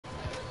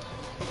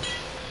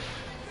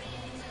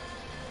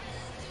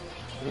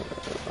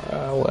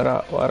What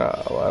up? What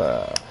up? What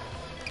up?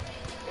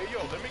 Hey yo,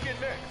 let me get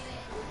next.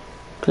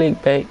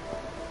 Clickbait.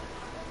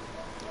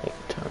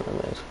 Make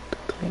tournaments with the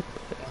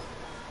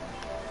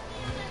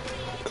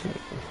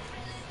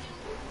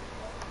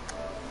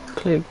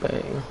clickbait.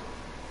 Clickbait.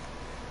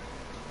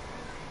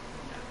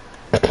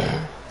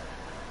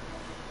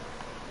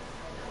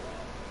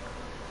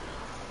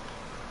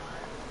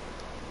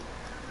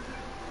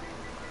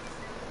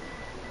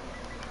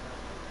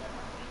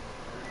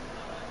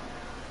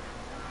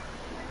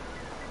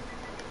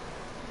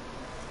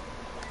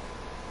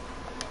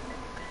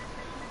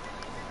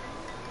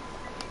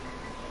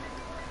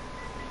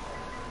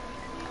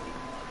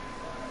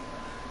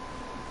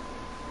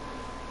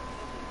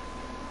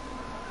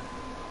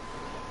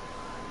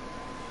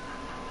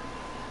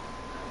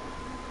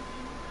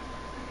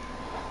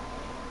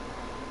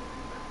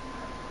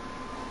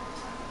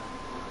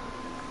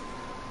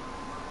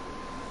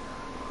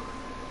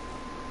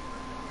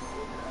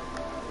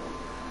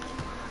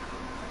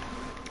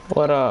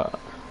 What up?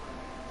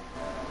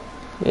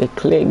 Yeah,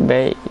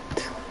 clickbait.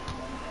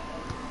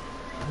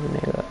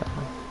 Nigga.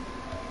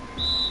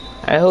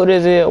 Hey, who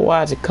this is?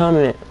 Watch it,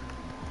 comment.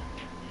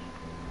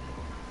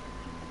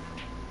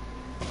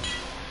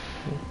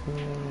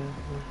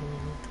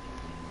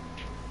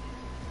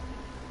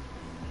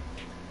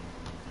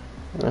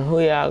 And who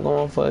y'all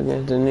going for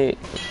against the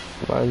Knicks?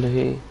 Brother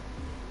he.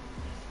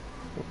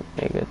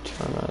 Nigga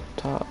tryna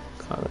talk,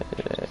 comment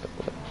that.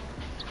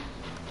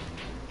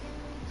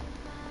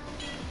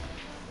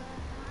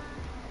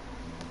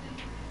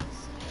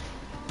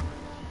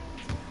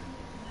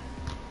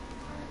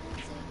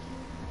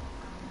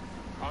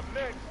 I'm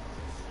next.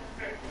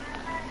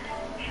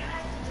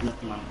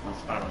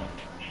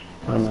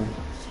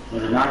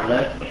 Was it not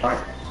left the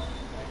park?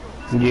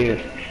 Yeah.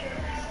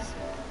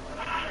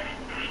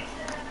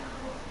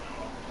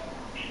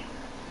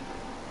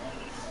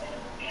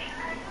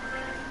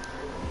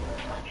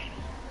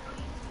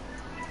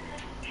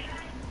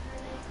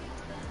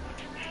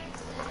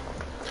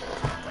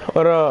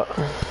 What up?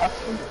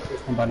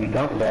 Somebody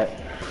dunked that.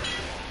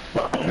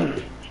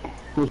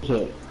 Who's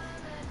that?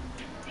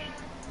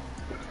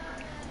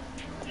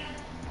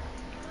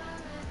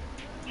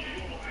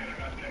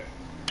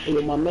 Hey,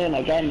 my man,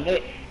 I got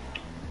hit.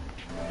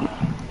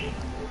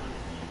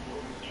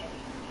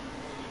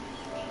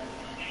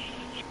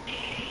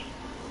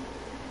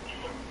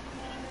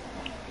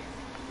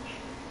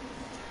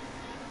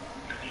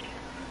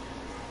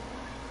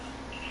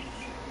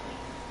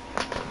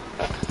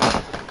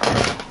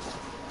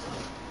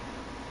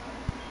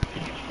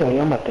 Hey,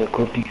 I'm about to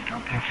go deep.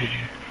 Don't pay for you.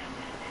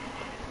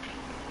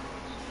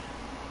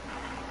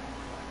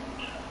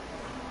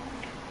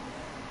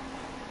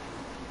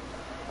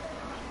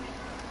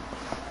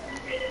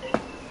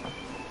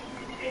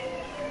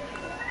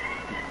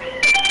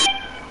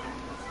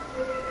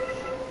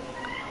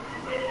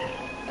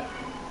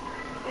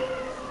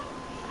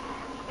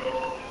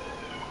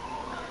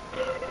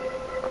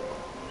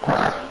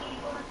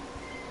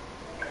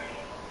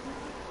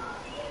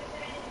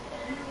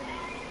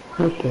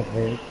 What the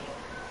heck?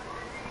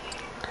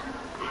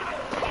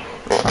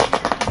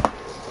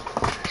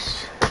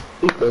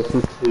 He goes to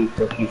sleep,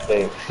 but he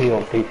says he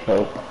don't think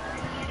so.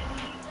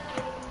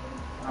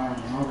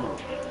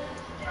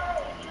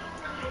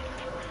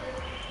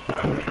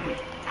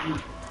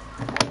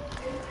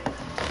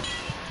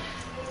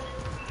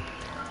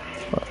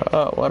 What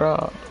up? What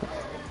up?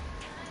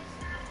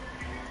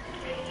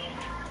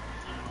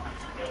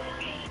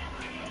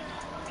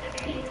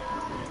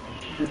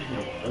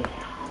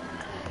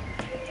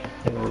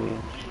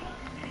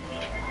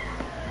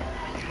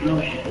 No,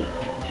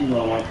 she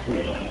don't want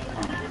to.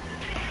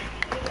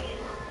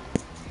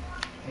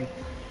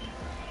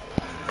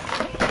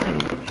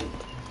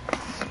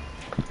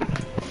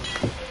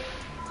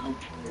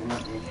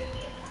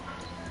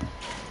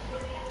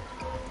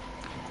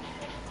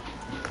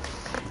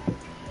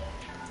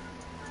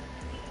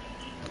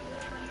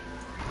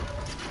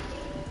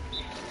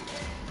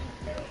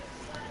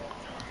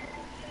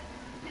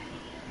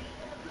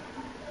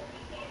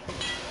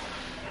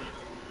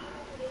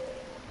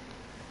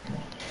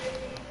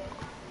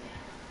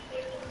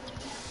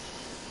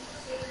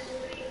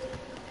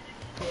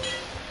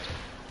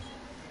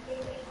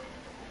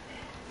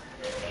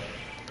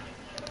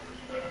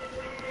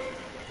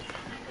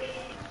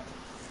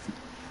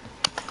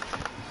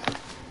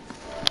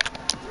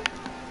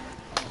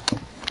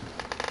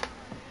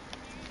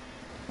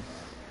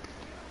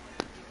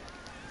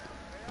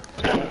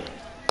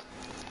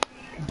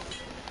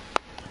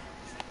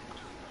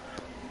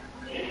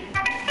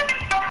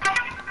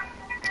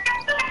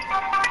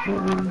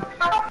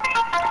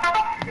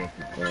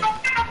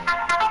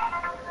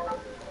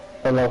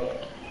 Hello?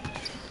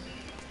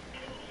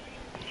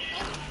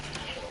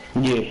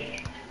 Yeah.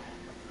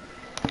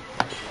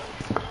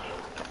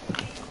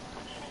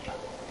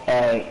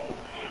 Alright.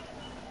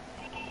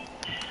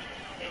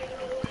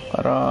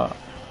 What up?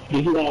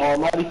 Did you want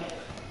Almighty?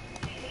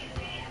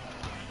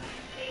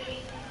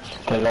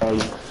 Cause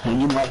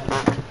you might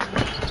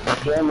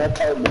damn that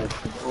tight man.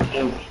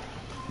 Okay.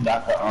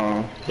 Doctor,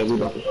 that we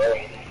about to,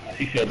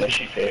 he said that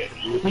she said,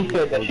 he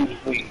said that she was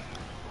sweet.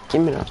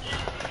 Give me that.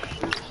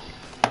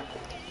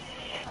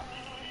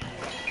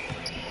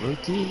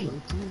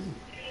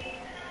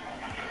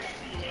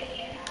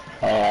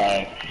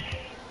 Alright.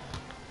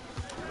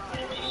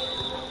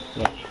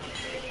 Yeah.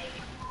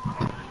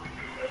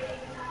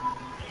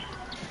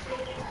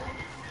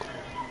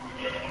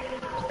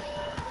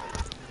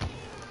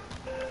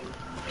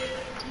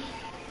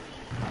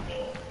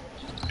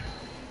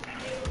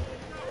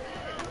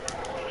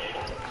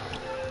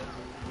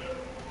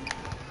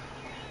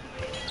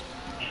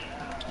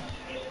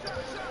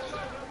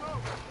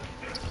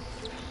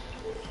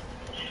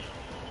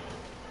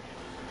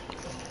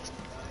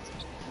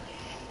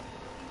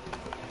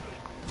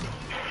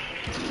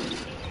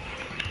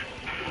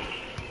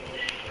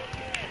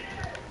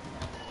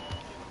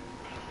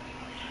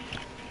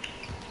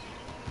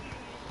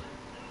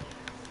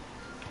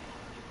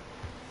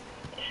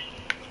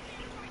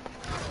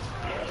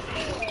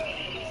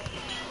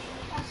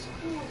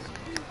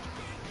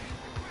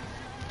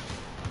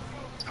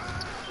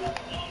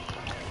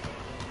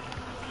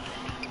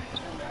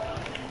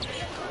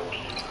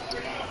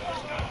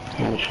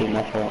 Oh shit,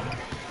 my fault.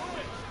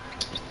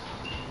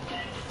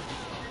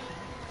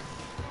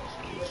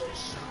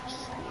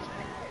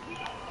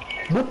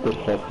 What the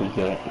fuck is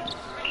that?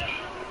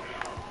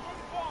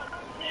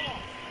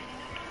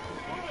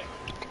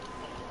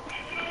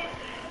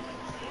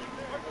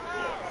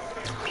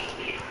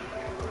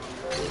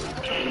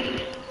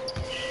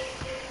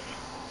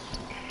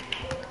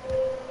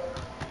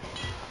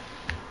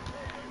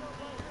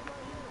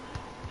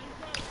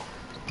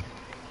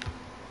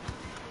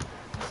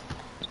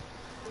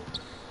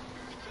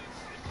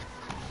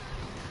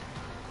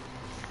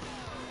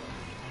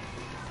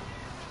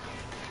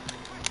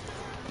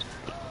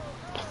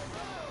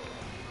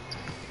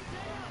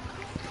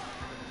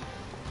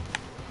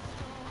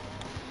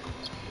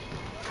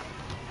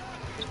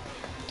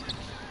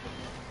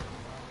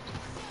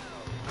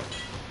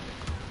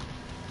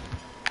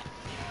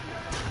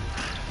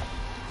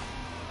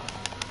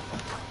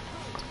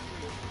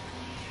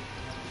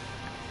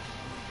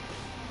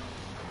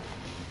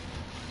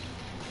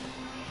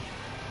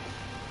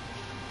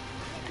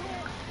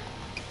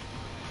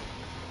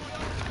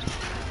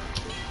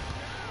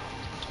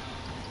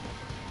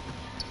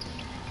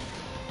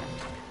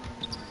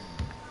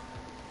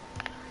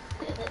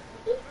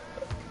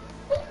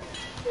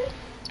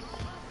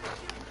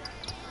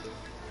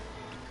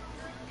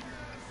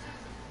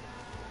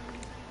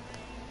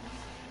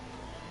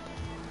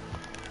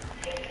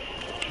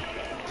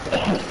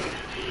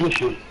 What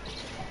shit?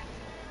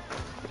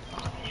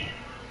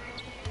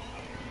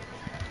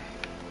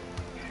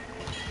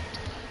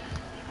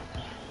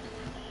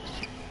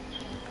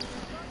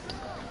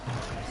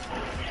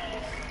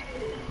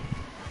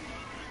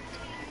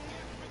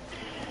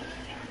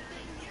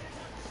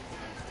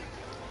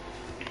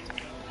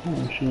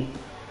 Oh shit.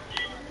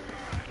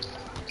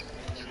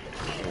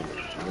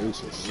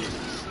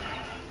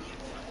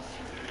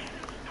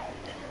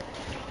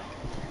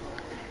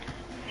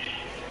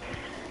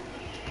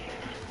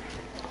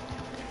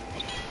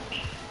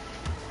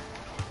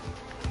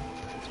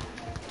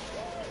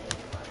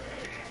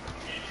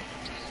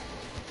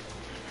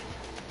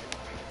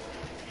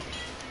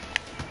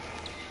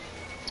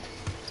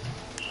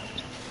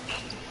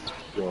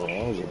 Yo,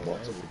 I was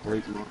about to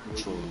break my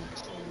controller.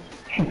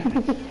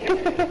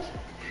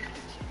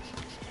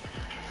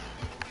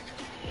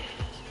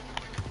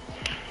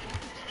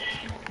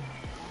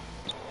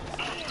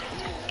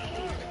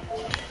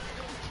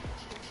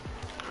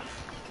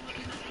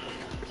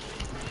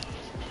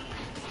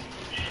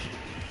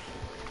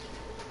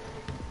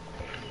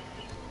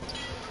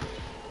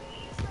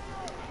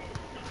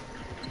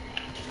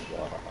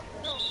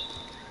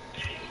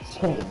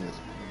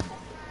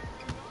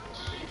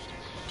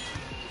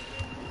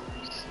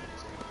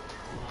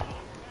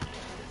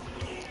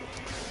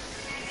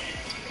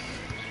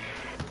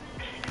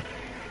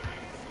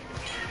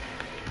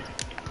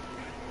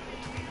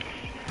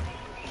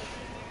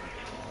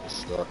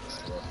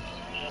 Sucks.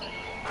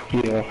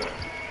 Yeah.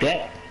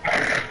 That.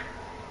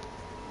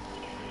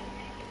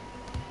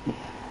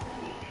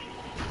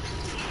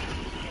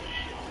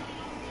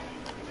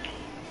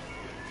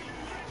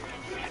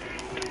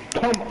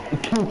 Come on,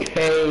 2K.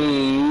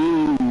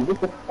 What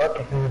the fuck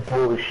is this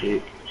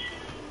bullshit?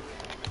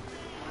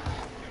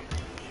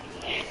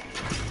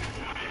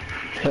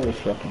 That was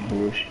fucking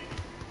bullshit.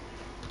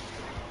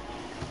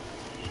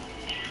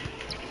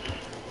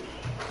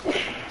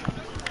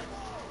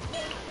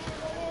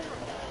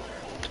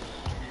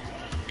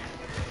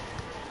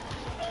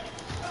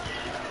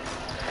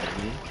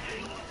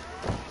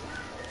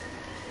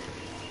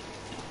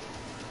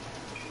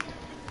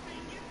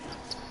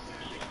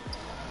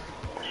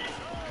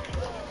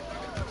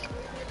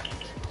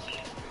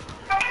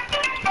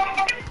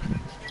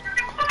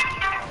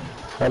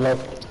 Hello.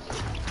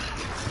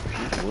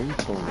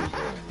 Ringtone is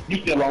that? You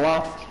still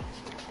online?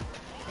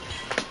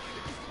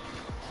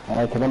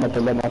 Alright, cause I'm about to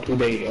let my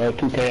 2K,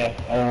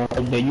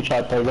 2K, you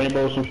try to play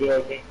Rainbow or some shit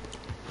like that?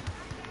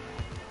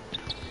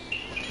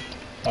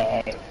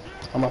 Alright.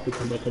 I'm about to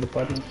come back to the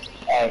party.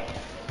 Alright.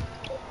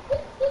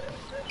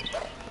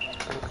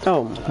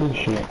 Oh, Oh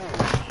shit.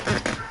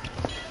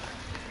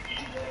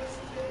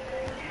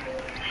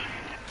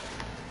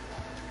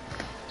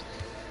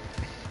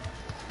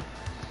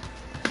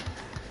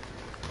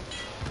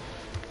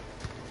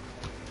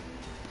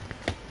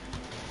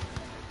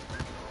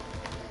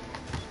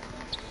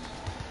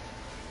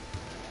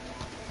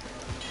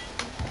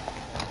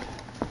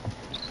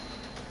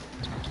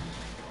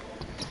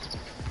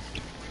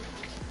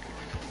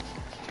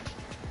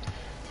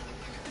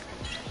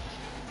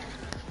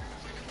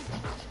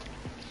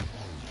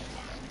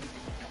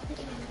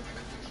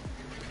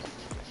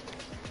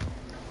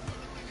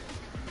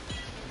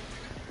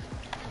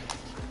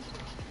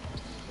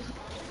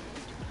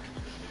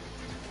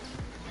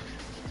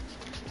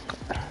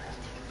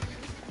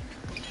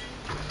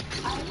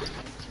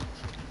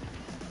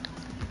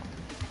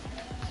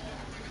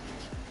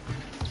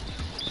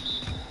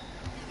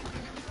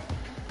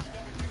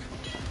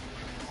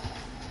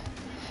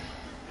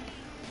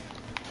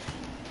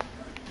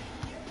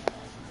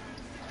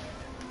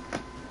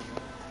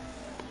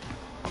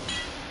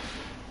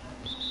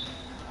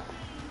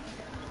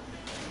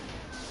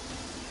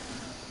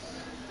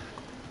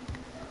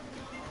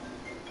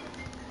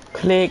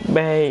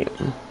 clickbait.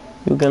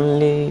 You gonna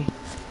leave?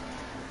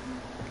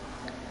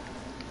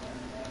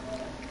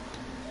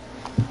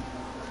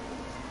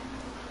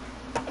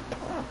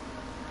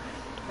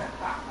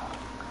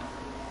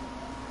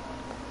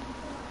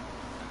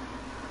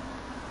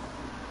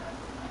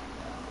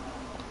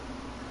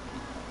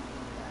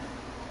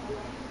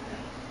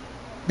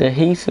 The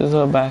Heat is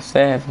up by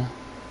 7.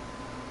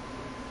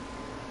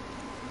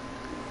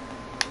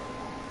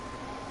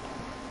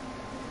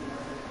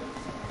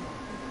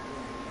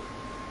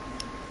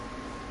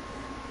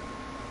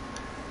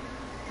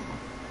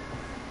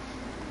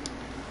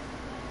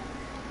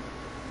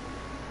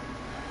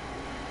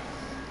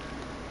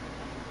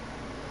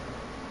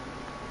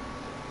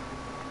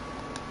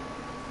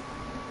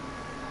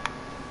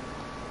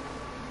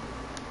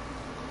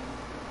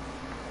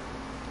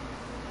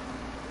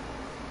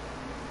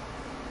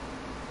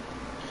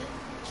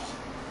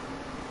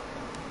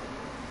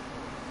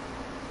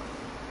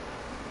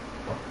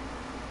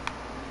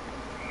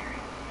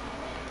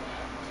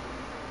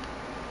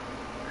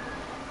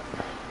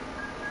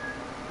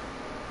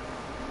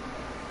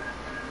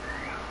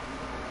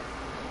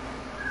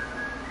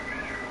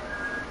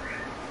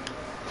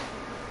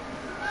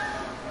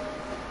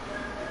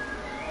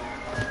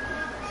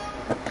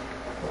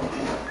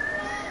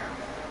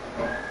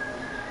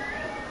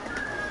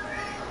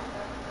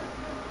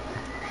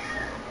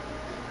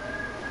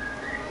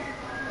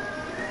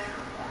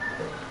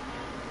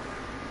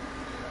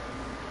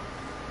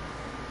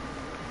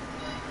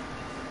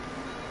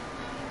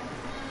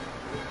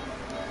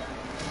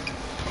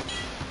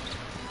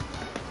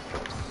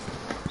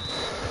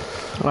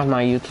 What's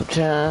my YouTube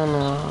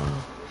channel?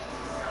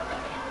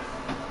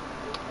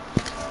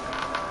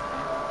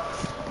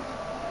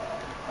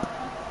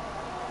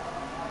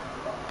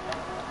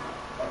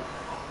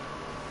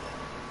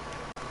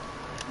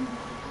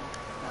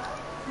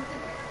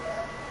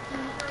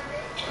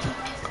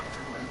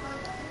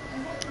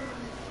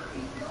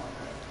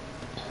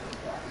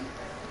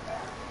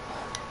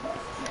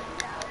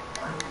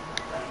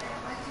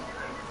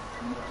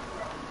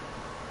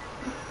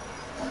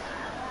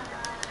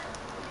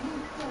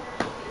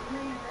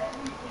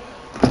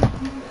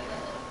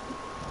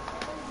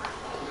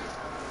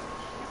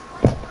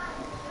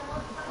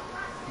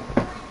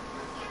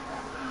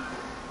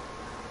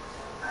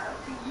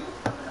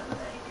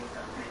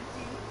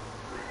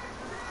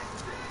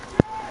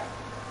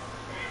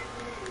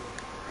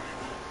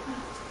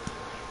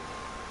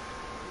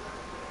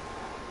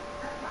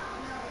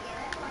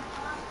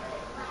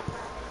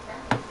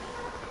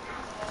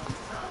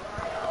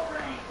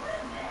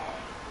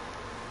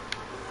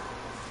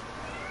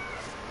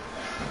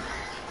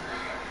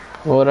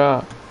 What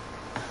up?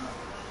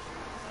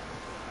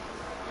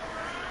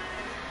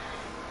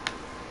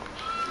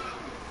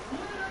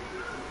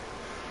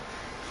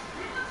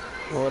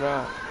 What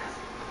up?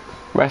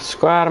 Bro,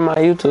 subscribe to my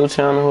YouTube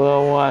channel,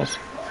 whoever watch.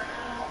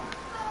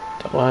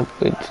 Don't want to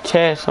put the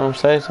chat,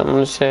 say something in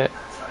the chat.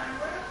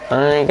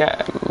 I ain't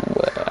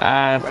got,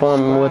 I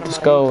inform me what the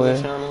score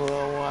is. Don't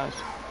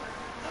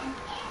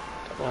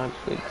want to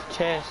put the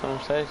chat,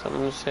 say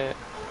something in the chat.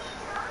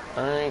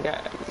 I ain't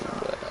got,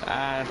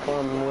 I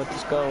inform me what the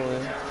score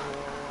is.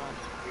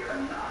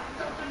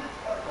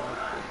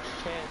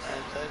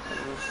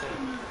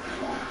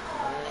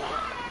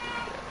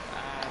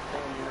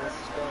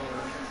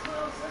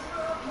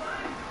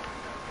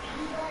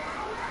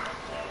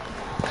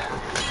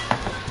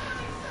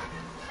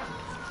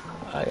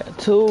 I got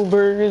 2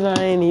 burgers.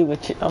 I ain't even.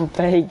 I'm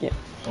faking.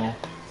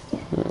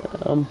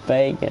 I'm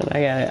faking.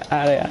 I got it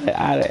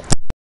out of it.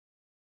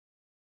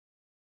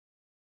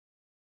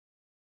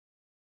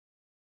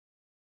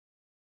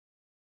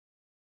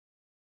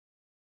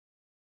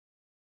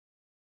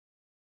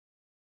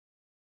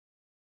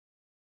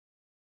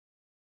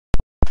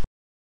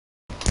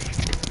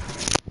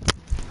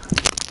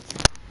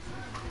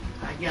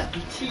 You got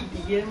to cheat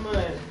to get money. You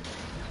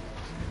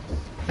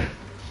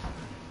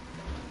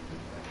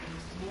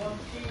want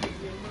to cheat to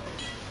get money.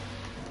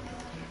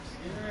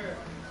 You heard?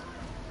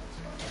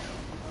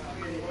 I'm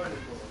getting money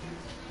for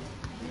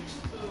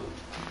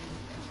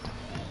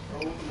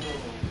it.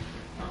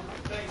 I'm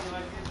thinking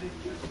like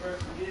this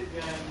person this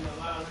guy, and a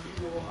lot of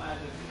people won't have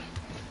to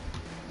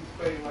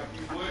pay like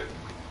you would.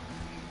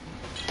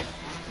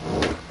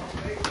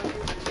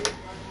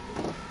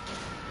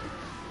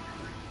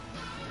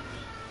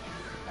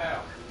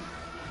 How?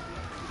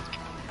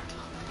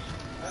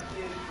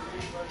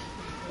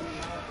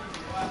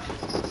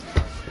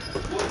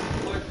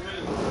 What's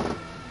real?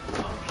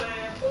 I'm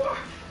saying for.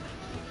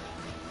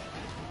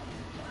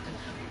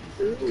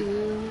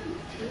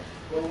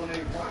 But when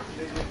they watch,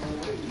 they get no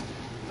way.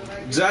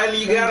 Jalen,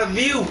 you got a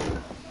view.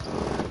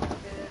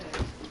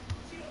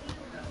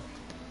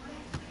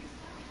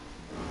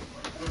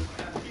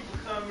 People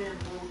come in,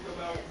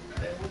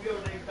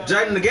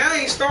 Jalen, the game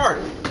ain't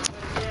started.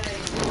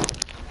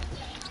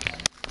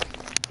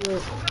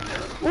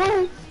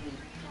 What?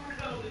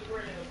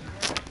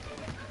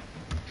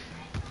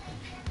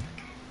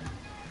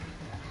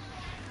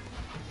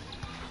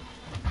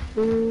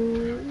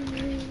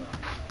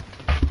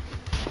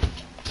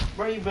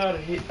 Bro, you better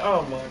hit.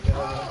 Oh my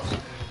god.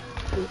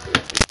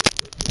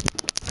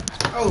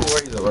 Oh,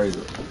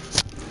 razor.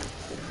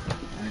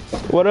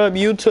 What up,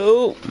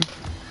 YouTube?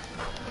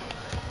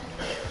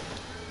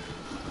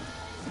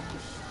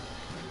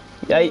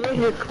 Yeah.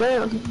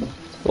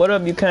 What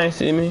up? You can't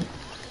see me.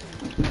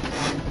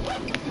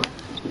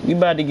 You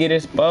about to get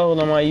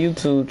exposed on my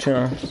YouTube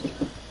channel.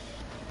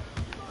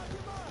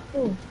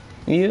 Who?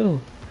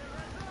 You.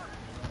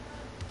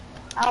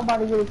 I'm about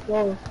to get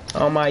exposed.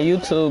 On my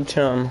YouTube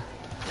channel.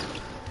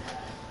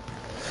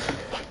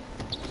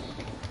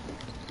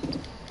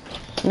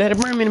 Let it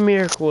bring me the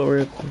miracle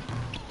real quick.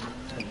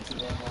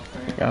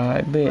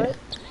 Alright, bet. What?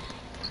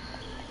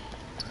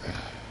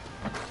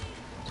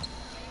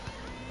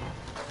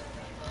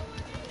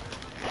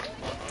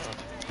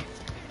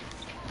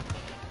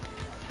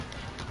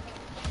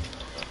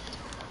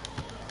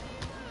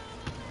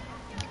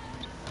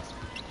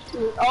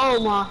 Oh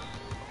my.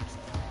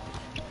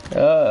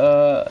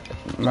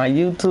 My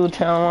YouTube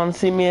channel wanna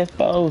see me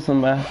expose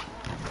somebody.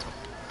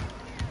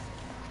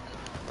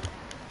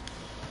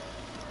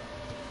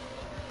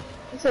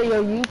 You say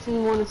your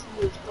YouTube want to see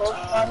you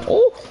exposed?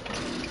 Ooh.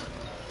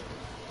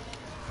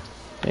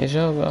 It's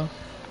your go.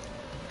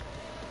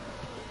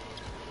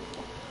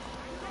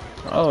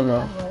 Oh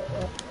no.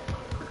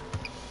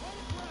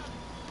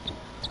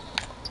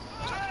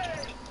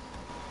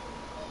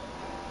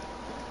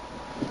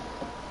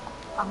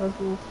 I was gonna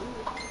see it.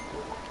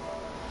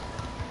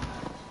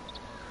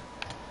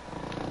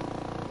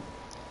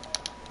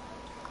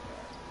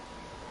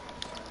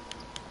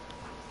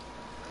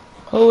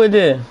 Who it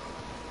is?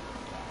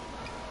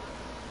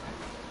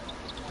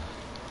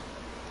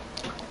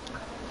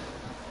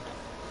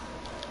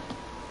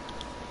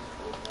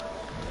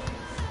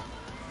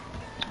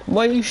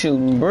 Boy, you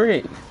shooting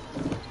brick.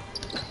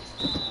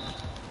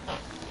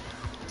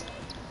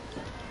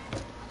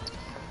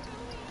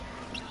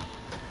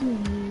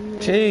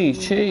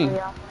 Cheese.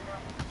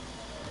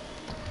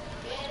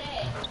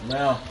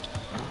 Now.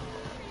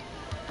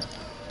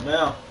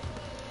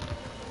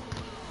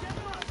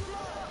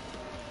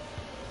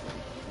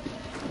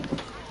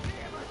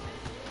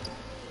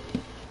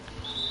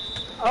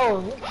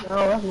 Oh, no,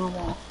 that's my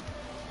ball.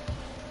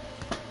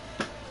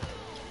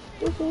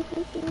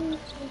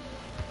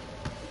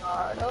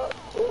 Guard up.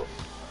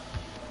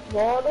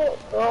 Guard up.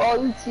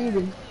 Oh, you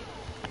cheating.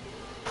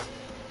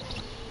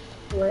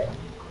 What?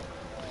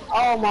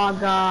 Oh my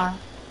god.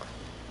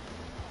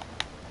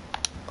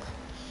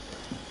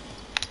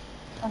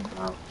 That's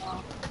broke.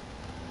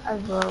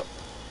 That's broke.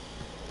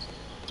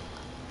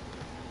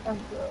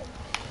 That's broke.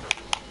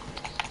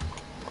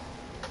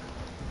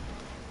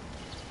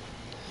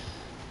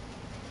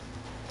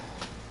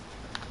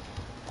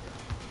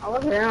 I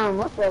was down.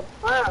 What the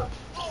fuck?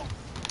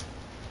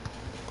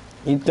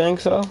 You think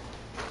so?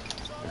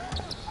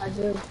 I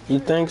do. You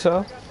think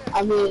so?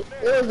 I mean, it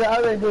was the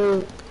other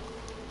dude.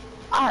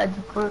 I had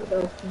to punt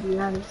though, to be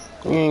honest.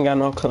 You ain't got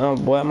no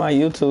clown, boy. My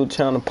YouTube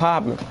channel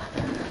popping.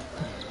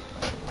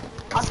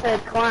 I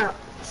said clown.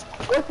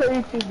 What's your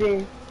YouTube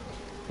name?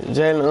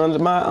 Jalen under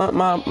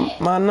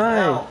my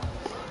name.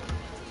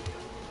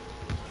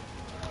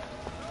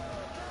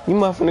 You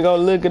must finna go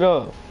look it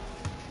up.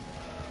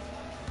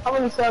 How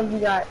many subs you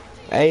got?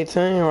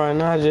 18 right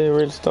now. I just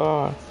ready to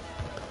start.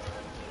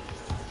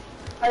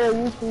 How your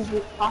YouTube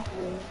get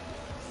popular?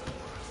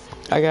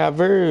 I got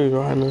views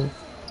right now.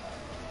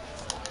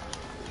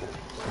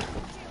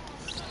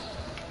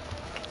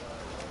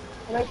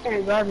 They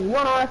can't guard me. You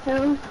want to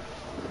too?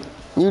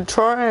 You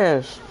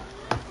trash.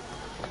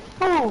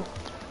 Oh.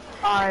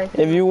 Alright.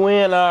 If you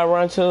win, I'll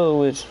run to it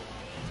with you.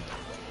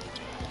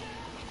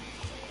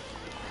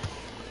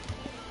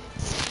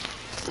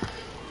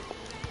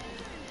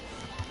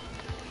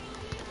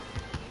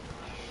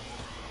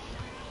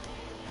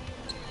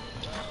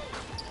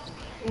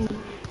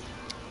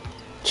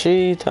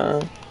 Cheese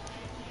time.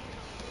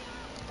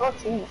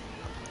 14.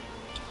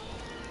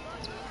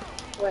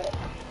 Wait.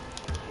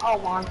 Oh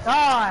my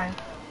god.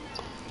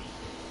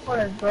 What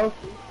a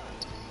broken.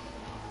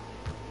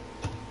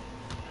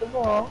 Get the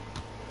ball.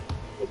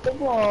 Get the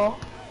ball.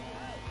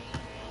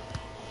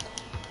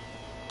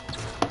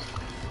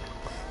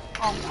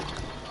 Oh my.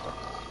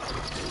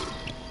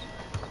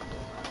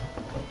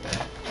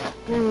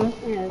 This man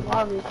is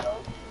garbage,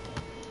 though.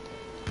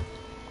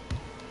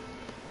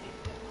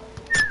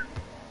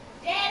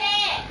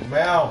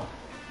 Mel.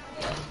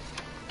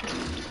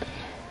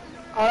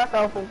 Oh, that's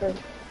awful good.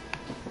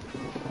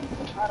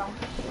 I don't.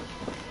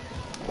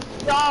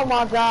 Oh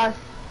my gosh.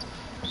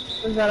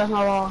 Is that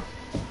my ball?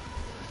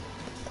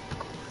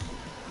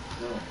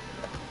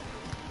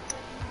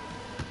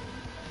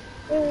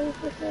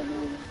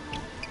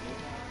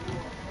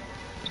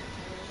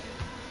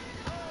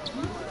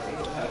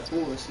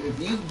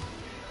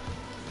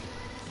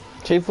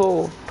 She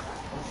full.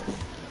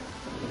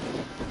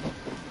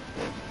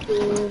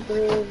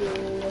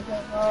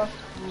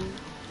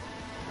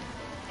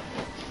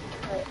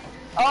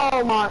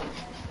 Oh my.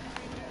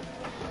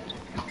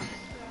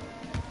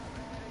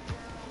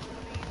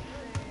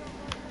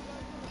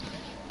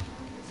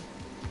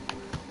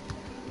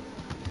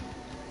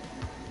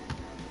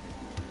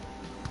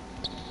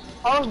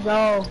 Oh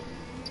no.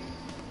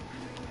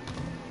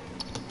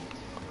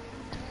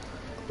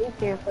 He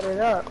can't put it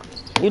up.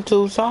 You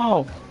too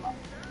soft.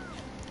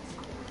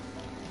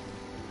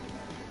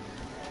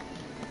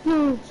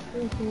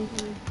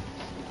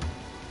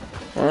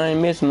 I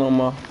ain't missing no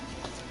more.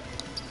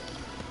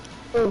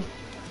 Ooh.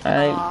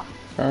 I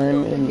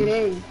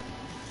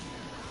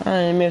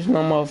ain't missing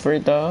no more free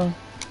throws.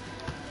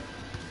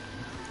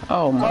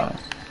 Oh my.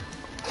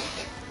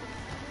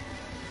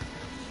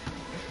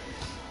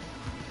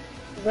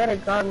 Better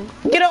gun.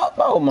 Get up!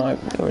 Oh my,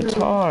 you're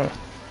retarded.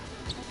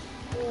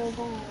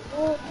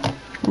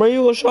 Bro,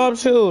 you a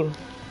sharpshooter.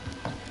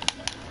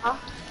 Huh?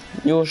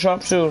 You a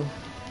sharpshooter.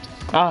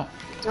 Ah.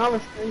 I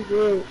was pretty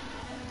good.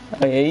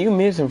 Oh yeah, you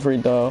missing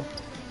free throw.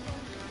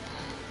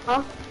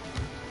 Huh?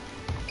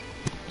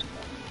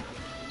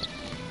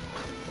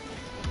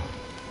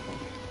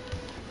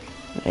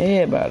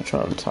 Everybody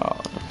trying to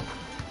talk.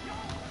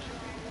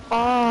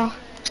 Ah.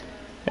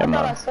 Yeah, I thought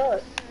I man. saw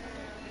it.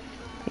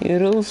 You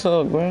do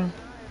suck, bro.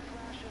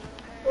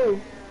 Ooh.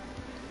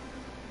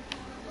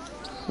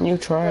 You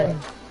try.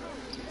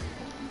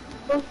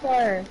 So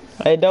sorry.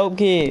 Hey, dope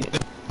kid.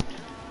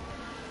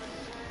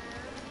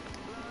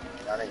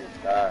 Y'all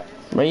niggas died.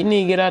 Bro, you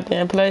need to get out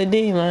there and play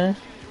D, man.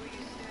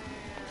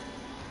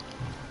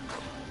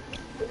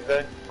 What you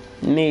say?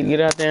 You need to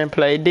get out there and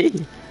play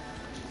D.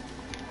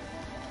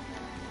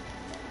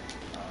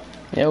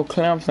 Yo,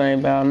 clamps ain't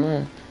about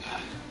nothing.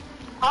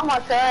 How my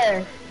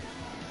trash?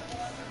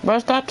 Bro,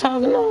 stop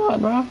talking on,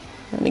 bro.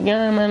 The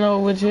game ain't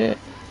over with yet.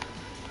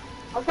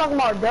 I'm talking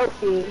about dope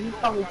kid. He's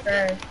talking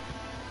trash.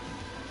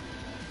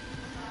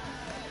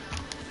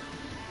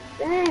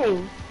 Dang. Yo,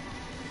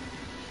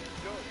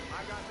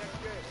 I got that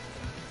kid.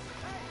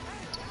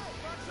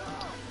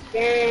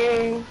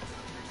 Dang.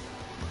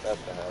 Shut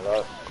the hell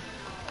up.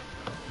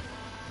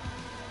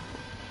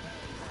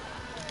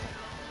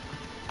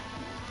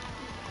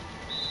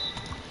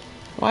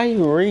 Why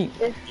you reap?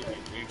 It's,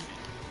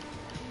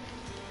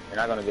 You're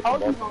not gonna get I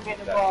the was ball. just gonna get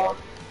the ball.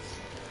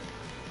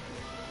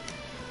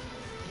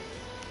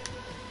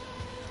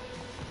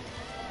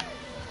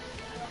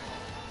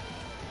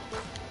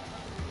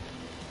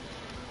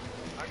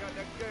 I got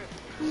that kid.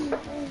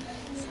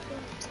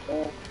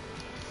 Hey,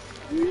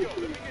 yo, let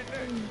me get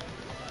next.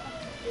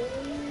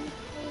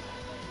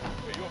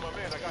 Hey, you're my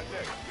man. I got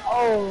next.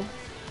 Oh.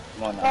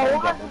 Come on now, Oh, you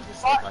what? got to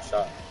just take my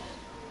shot.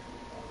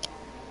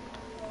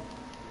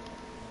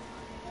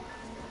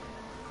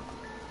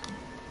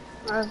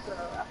 That's I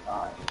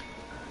thought.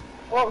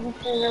 What was the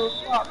thing that was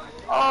flopped?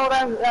 Oh,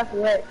 that's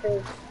wet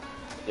too.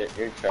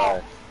 You're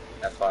trash.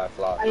 That's why I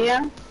flopped. I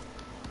am?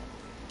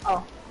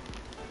 Oh.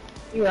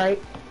 You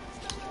right.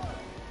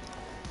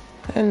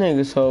 That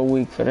nigga so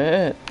weak for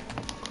that.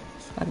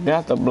 I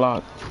got the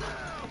block.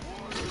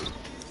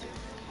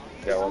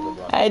 Yeah, what the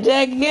block? Hey,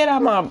 Jackie, get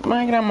out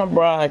my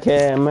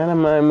broadcast, man.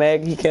 I'm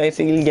mad he can't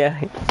see the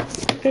game.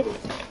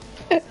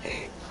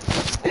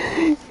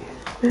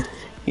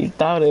 He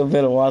thought it was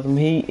better watch him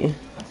heat.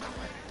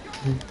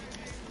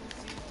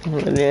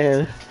 But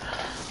then,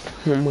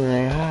 I'm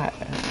like hot.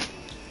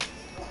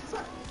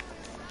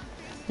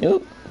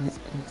 Yup.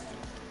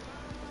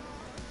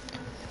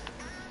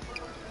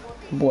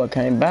 Boy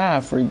can't buy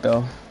a free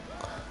throw.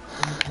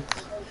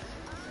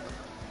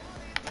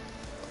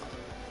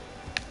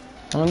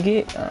 Don't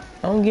get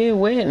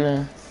wet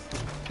now.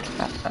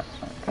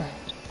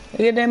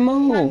 Look at that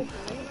move.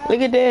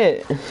 Look at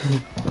that.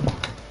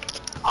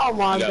 Oh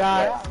my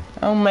god.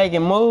 I'm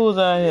making moves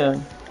out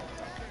here.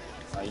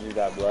 Oh, you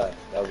got blood.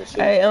 That was a shit.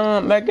 Hey,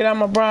 back it out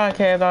my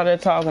broadcast, all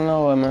that talking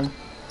over, man.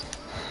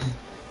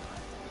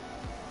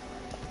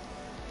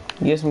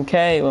 Get some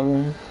cable,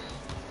 man.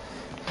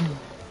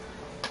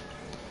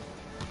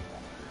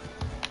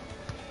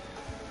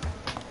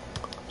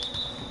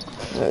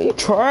 You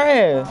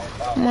trash.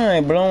 Man,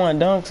 ain't blowing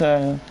dunks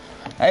out here.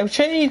 Hey,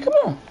 Cheese, come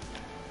on.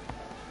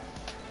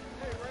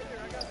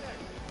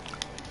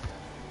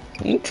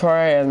 You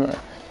trash, man.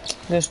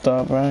 Just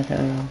stop, bro. I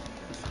can't.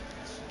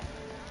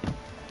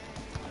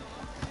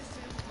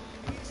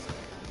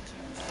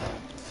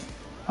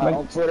 I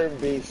don't put in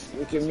beef.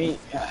 We can meet.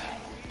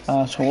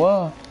 I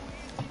swear.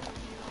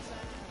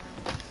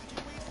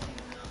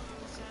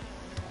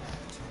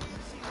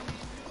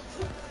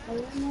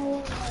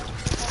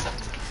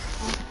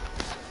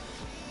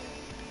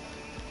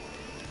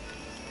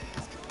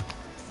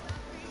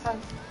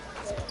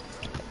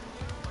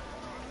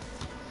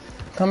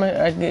 Come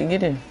here,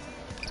 get in.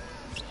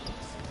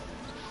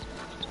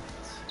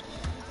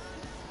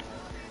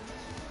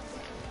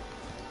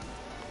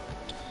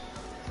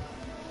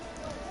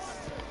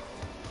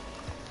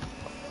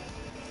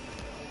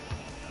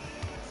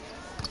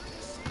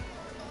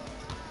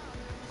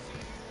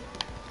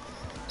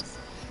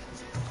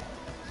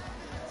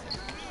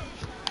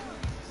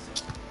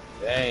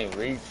 Dang,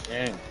 reach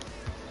in.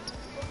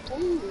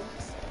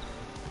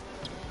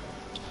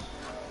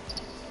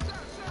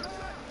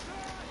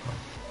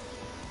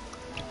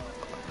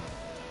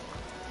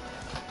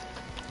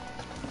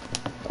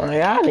 Oh,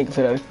 y'all niggas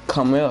finna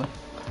come here.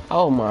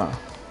 Oh my.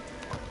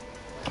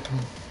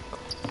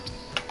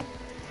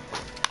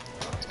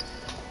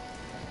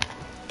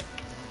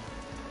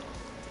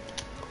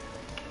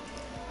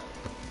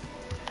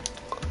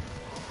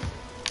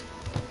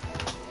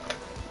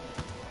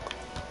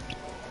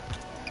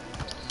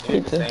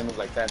 Did the same as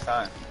like that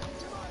time.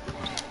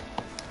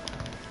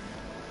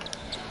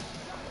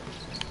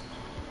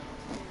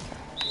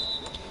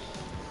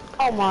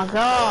 Oh my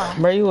god.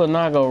 Bro, you will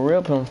not go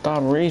rip him.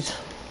 Stop reaching.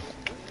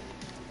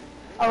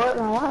 I ripped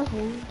my last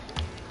one.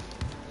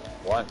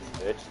 Once,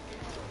 bitch.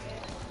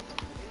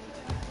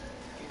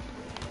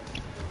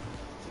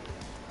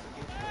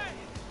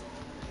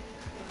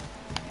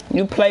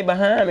 You play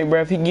behind me,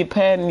 bro. If he get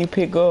past and you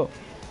pick up.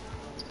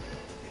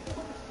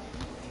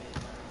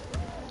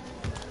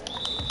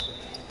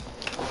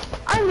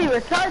 I didn't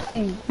even touch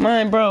you.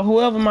 Man, bro,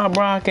 whoever my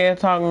broadcast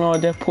talking on,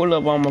 just pull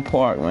up on my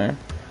park, man.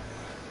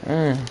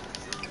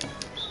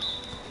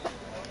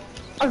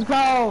 Let's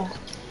go.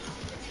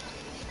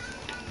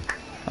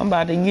 I'm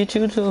about to get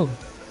you too.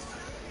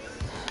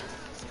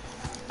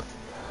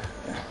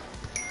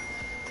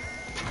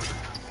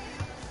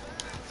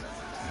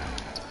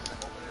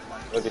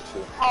 Look at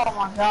you. Oh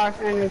my gosh,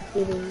 I need to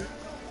see.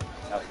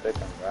 Now stick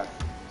him, bro.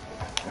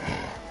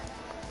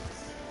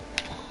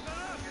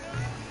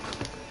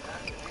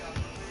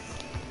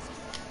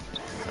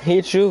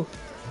 Hit you.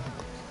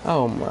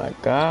 Oh my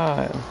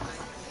god.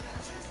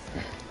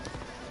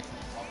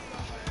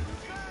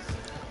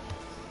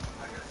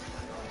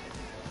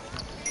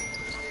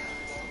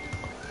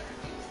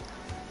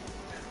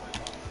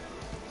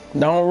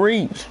 Don't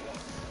reach.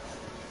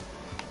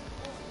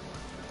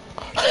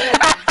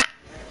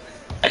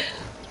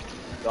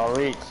 Don't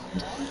reach.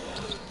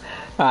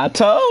 I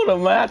told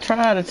him, man. I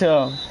tried to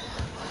tell him.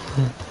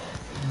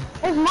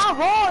 It's my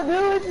fault,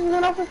 dude. It's just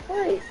went off his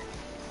plate.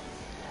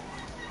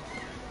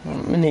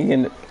 Nigga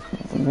in the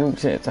group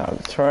chat talking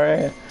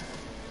trash.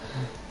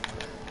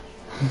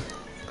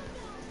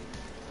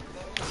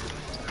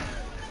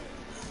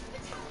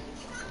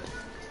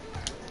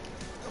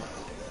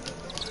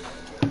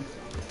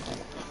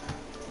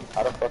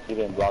 How the fuck you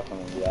didn't block him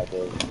when you got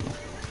there?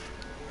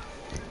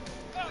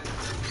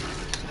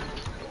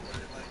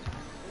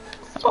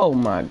 Oh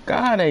my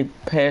god, they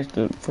passed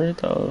the free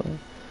throw.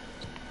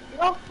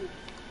 Oh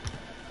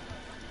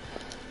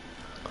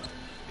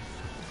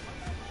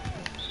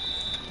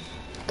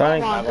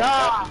Thank my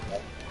god.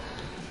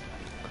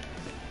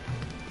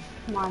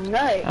 My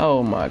nut.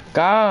 Oh my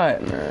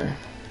god, man.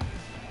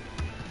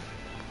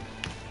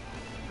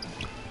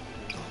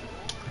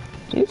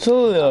 You too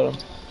little.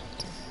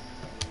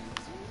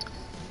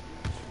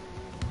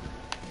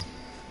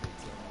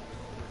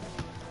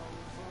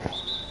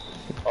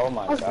 Oh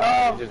my Let's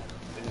god, go. they just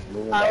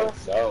moving by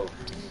itself.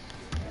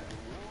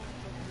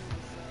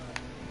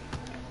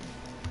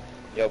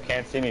 Yo,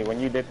 can't see me. When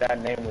you did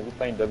that name, were you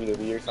playing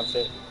WWE or some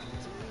shit?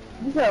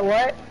 You said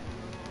what?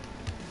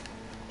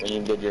 When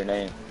you did your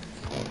name.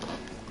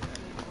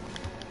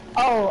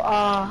 Oh,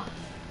 I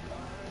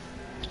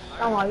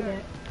don't like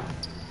that.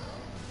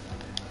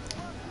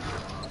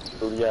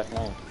 Booty ass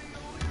name.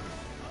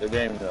 The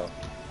game though.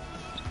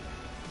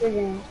 Good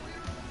game.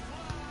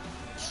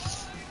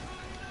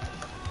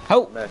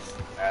 Oh. Mess,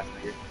 ass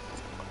nigga.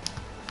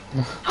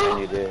 And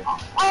you did.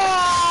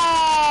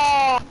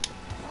 Oh!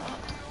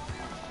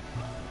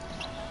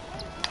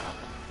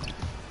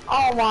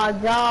 Oh my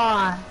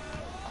god.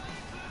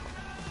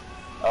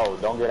 Oh,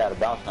 don't get out of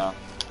bounds now.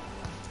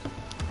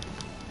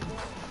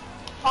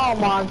 Oh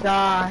my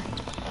god.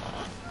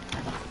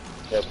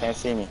 Yo, can't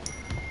see me.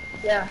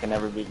 Yeah. Can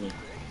never beat me.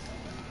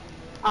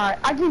 Alright,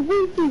 I can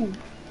beat you.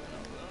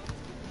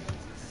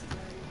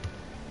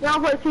 Y'all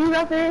put cheese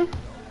up there?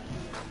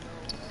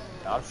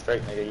 No, I'm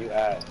straight, nigga. You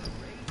ass.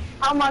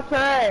 How much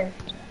trash?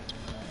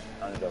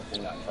 I don't know.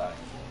 You're not trying.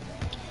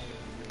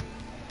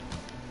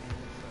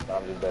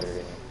 I'm just better than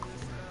you.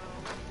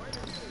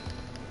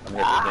 I'm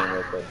gonna hit this game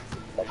real quick.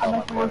 Fuck all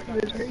my cards.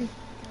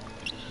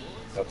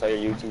 Go tell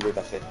your YouTubers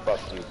I said fuck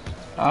you.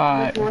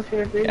 Alright.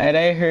 Hey,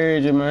 they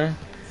heard you, man.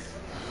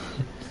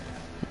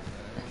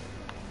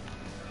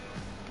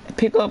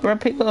 Pick up, bro.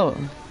 Pick up.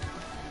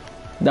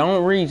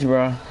 Don't reach,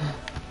 bro.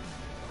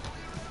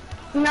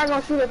 You're not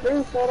gonna shoot a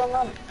three, so it don't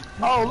matter.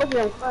 Oh, look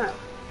at him front.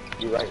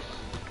 You right.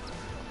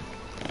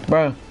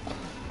 Bro.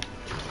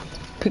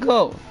 Pick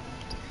up.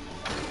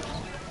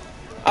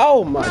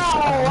 Oh my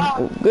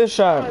god. Good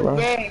shot, bro.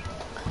 Yeah.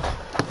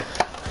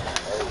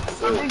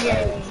 Oh,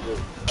 shit.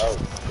 Oh,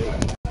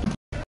 shit.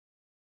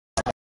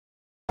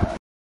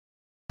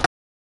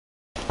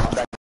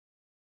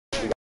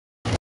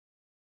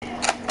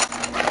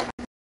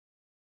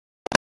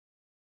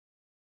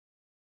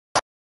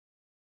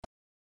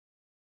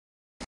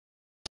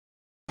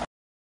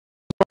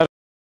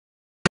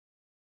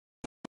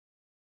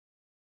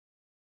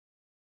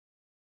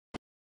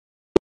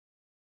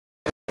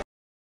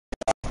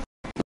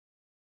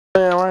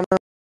 Man, right now.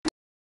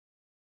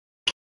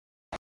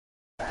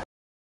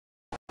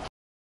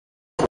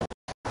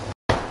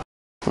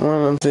 One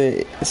of them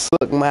said,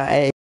 suck my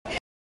ass.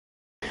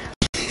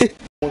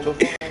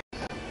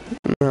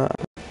 Nah.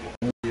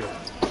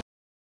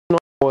 No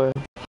boy.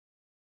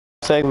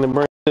 Second to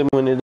bring them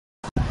when it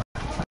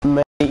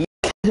made. Hey,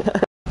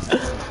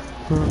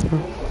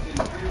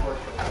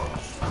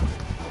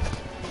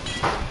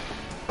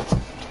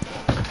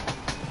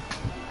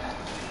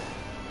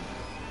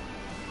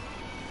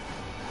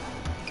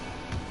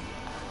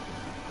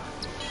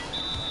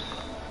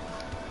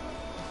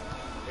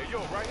 yo,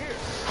 right here.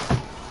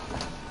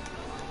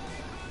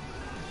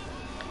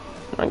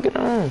 Get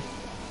on.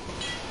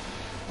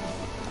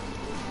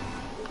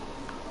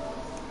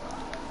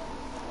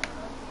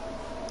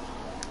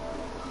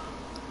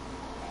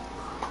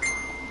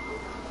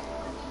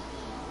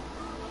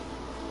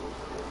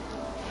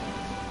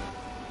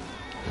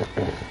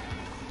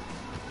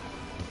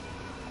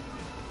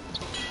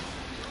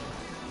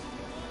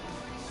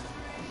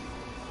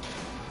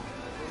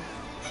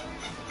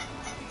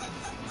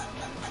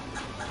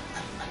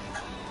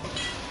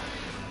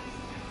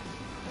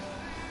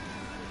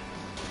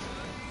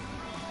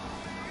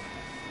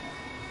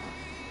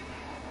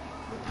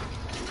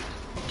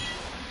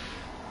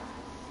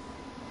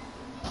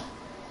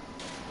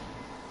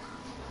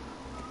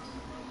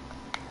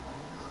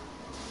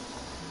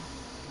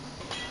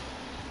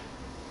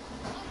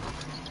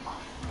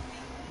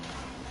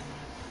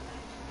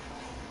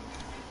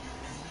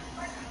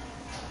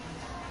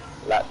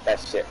 Let that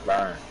shit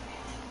burn.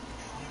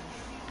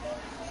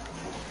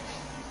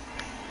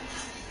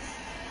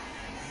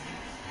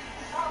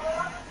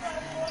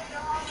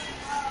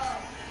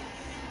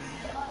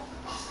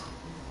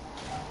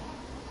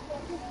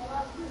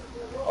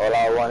 All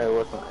I wanted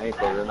was some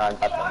ankles and I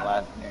got them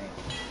last name.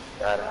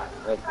 Got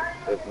it.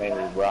 This name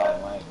is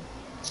Brown White.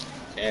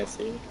 Can't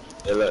see.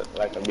 It look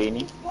like a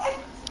beanie.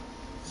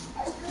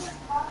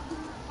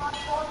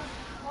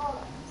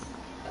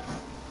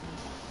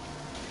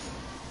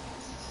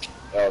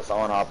 Yo,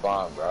 someone hop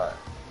on, bro.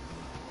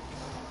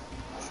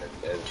 Shit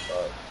dead as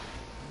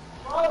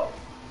fuck.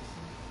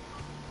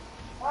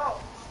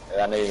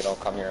 Yeah, I know you don't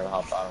come here and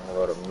hop on and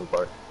go to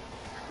Newport.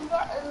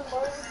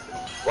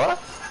 What?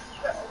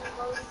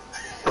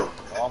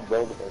 Oh, I'm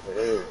broke because it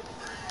is.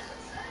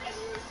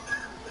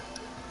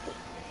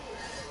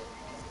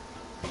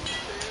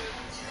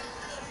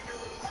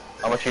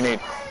 How much you need?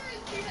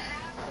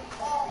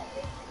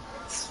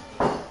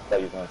 Thought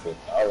you was going to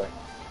 $1.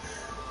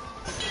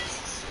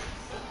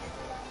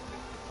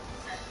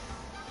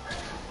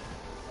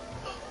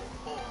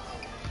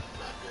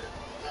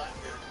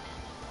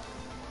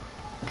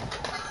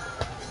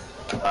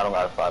 I don't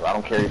got a 5. I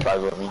don't carry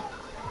 5 with me.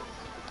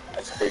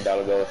 That's $3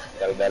 bills.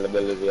 Got a dollar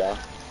bill as well.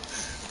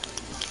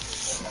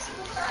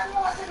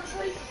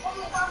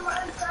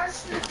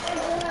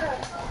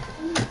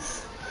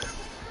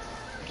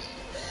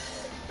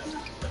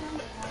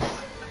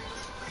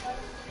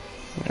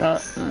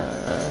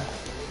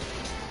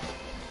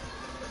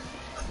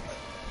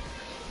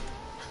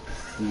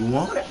 You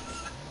want it?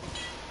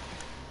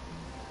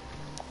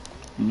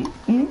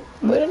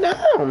 Put it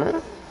down,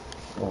 man.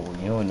 Oh,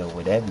 you don't know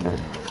what I've been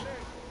doing.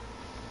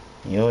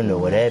 You don't know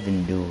what I've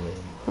been doing.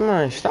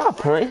 Man, stop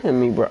playing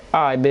me, bro.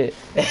 I bet.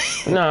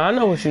 Nah, I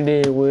know what you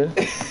did with.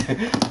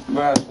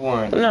 Last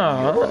one.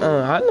 Nah,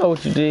 I know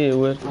what you did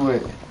with.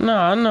 What?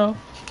 Nah, I know.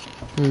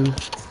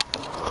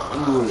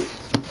 What?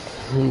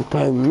 You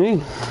play with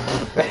me.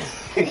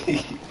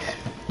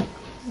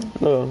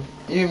 Look.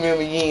 You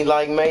remember you ain't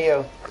like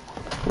mayo?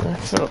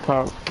 Man, shut up,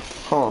 Pop.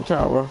 Huh?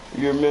 Ciao, bro.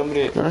 You remember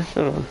that? Man,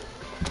 shut up.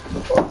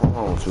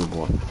 Hold on, too,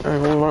 boy. I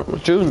ain't gonna work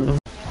with you, man.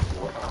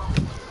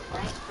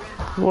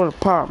 What a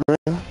pop, man.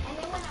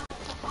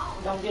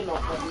 Don't get no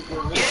fucking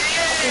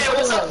Yeah,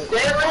 what's up,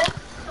 Dylan?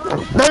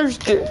 I'm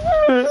thirsty.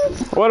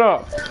 What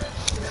up?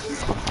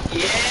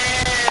 Yeah.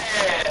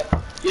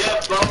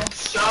 Yeah, bum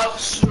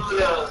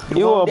sharpshooter.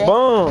 You a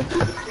bum.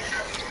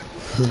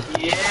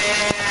 Yeah.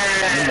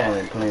 You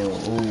ain't playing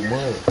with old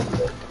mud.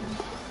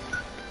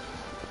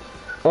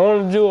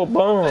 called you a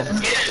bum.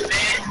 Get it,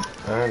 man.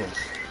 Ernest.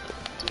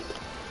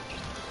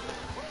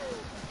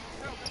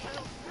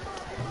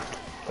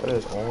 What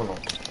is on him?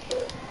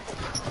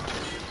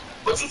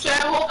 What you said,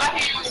 Hulk? I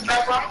hear you in the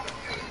background.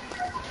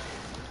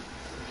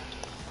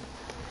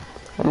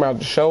 I'm about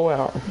to show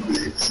out.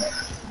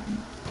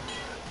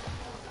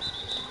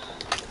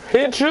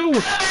 Hit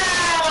you.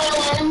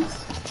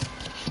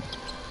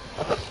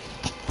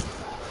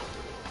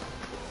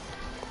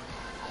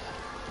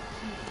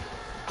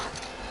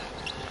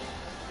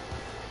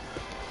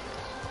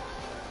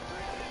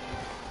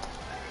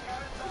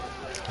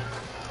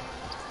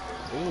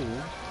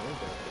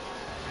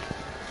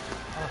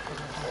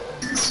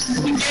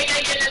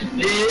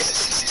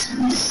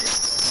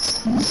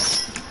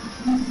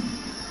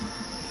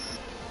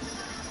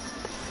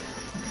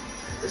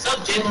 What's up,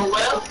 Jalen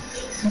Well?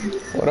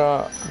 What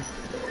up?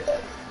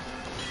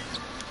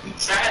 You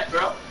trash,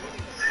 bro.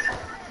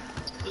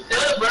 What's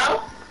good,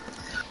 bro?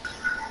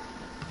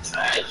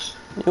 Trash.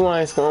 You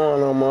ain't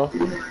scoring no more.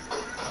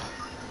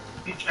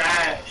 You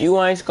trash.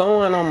 You ain't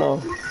scoring no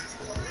more.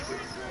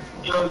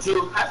 Yo,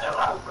 Drew, pass that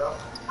rock, bro.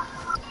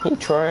 He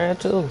tried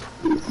too.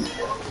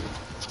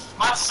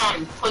 My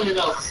son put it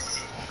up.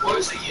 What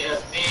is it? Yeah,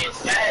 man,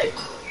 trash.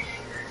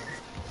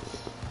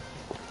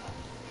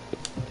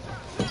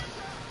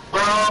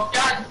 Bro,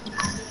 God.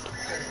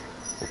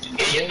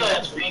 Yeah, you know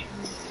that's me.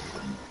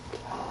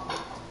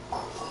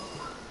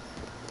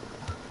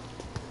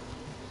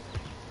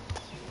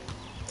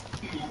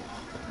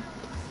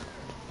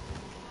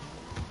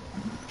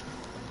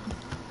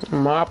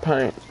 My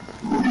paint.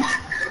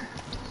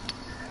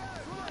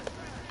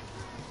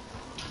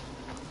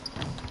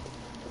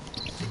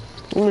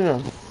 Give me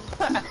them.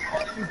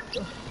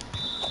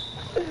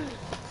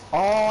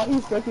 Oh,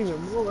 he stuck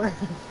even more.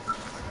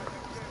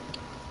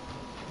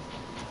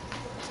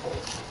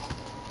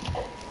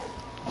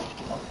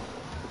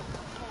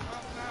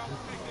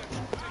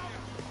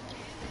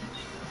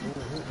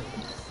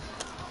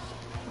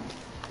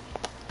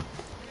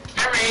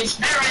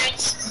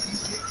 Marriage.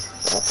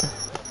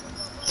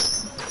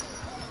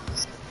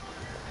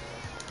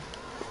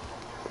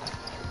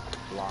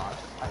 Lock.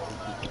 I hate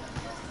people.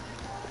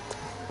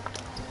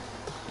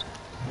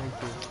 Thank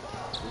you.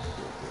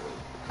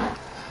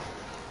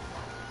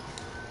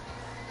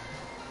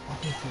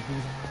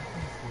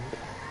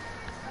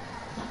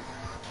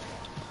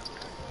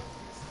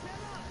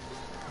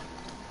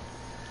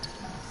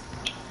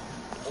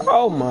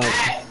 Oh my. This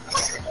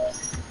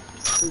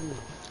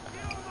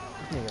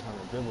nigga trying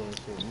to dribble and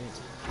shit, Nick.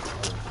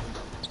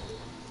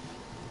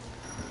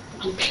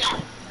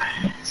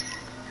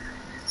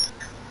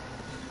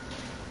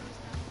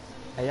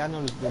 Hey, y'all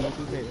know this the new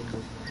 2K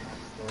update.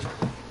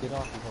 Get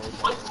off this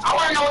whole time. I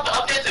want to know what the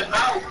update's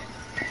about.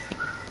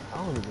 I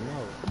don't even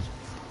know.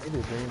 They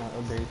just bring out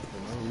updates for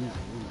no reason.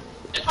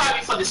 It's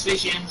probably for this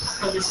vision.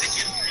 For this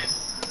vision.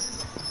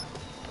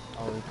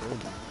 Oh, it's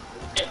crazy.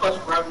 And plus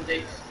browser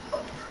days.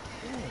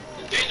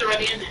 The game's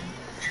already in there.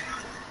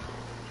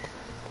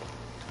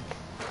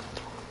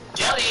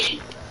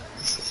 Jelly.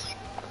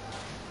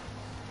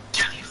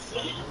 Jelly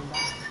food.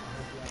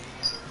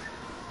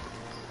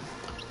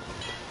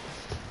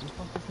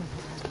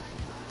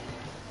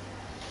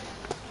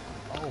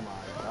 Oh my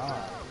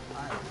god. I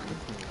am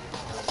listening.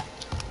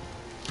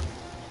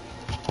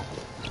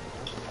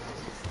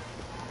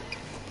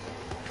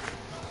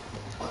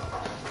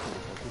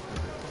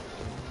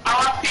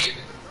 R.I.P.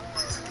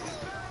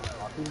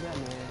 I'll keep that,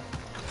 man.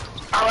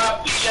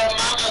 R.I.P. your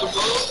mama,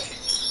 boo.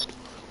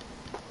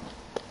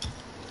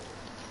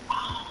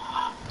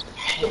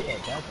 Look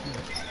at that team.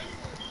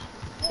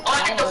 Oh, I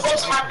get the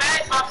folks in my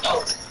bag, my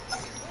though.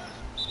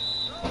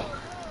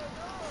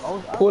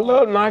 Pull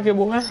up, knock it,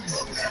 boy.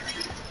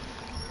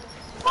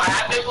 What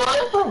happened, boy?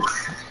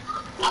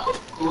 I'm a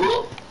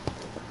good.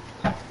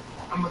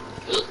 I'm a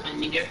good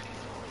nigga.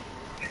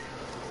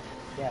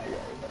 Yeah.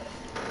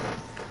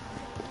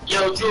 Yo,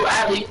 Drew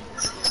Alley.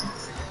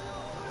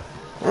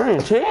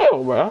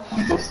 Chill, bro.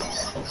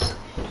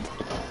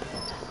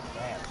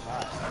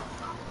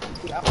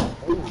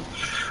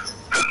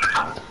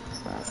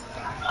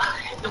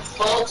 The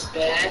folks,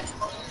 man.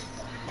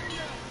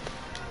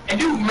 If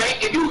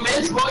you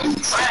miss, bro, you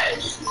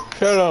trash.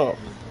 Shut up.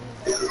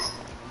 You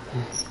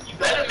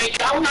better make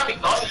it. I will not be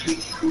going to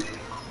you.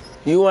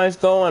 You ain't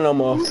scoring no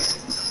more.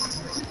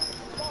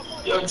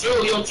 Yo,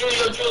 Drew, let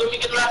me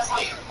get the last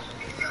fight.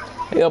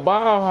 He a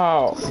ball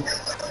hog.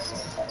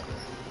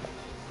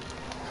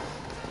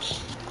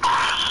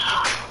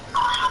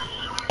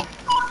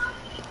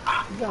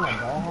 You got a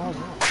ball hog,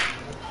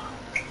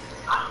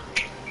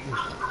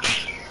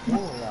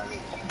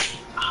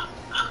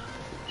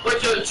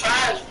 But you're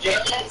trash,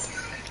 James.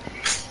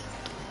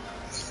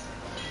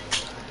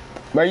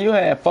 Bro, you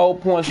had 4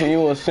 points when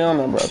you was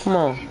center, bro. Come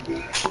on.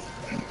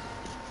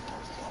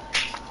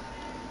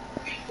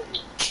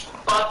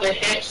 About the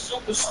head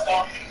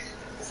superstar.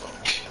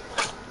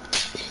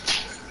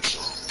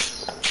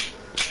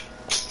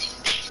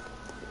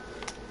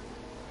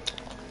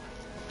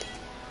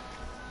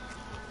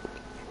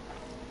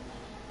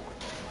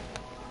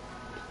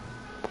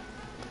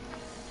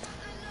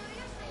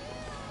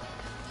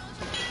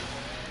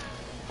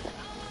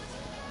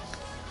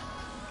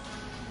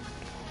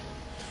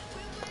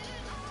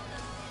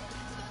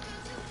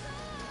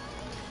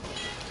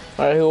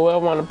 Alright, whoever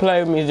wanna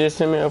play with me, just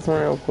send me a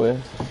friend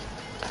request.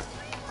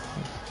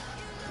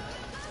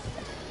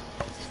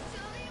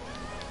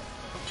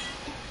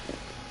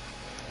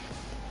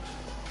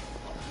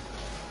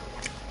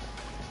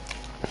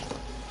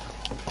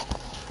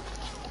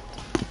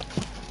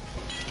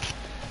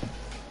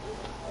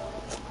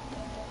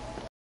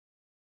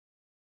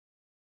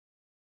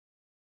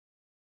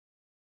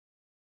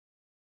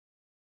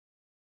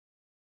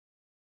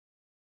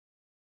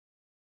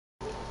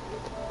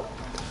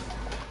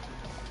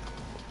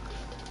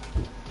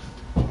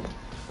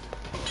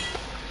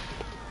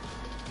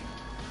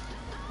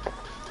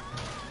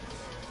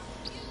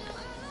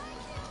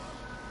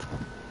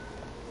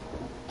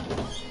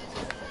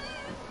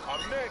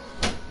 I'm next.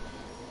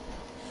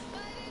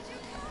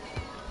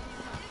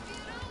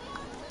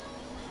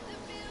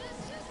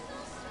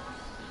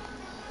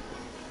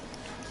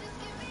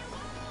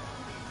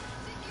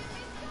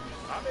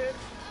 I'm in.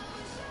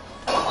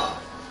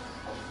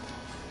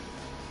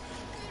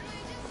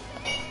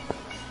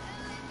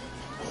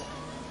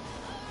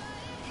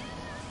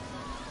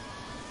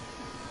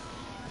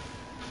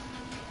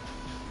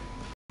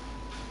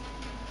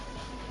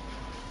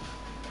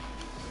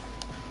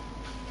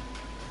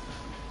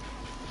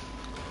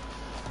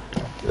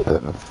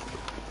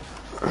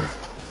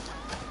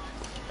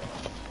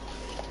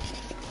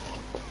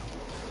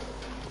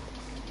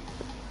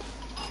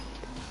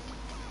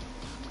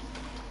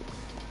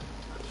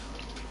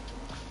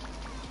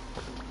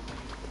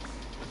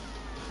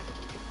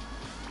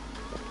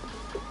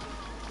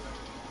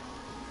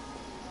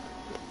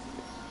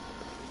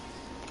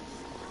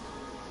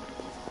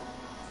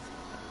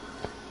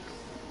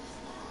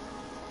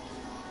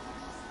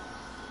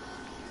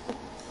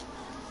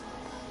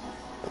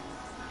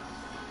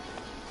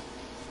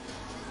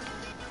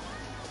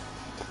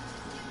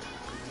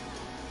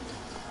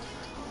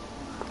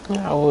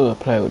 I will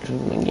play with you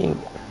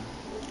again.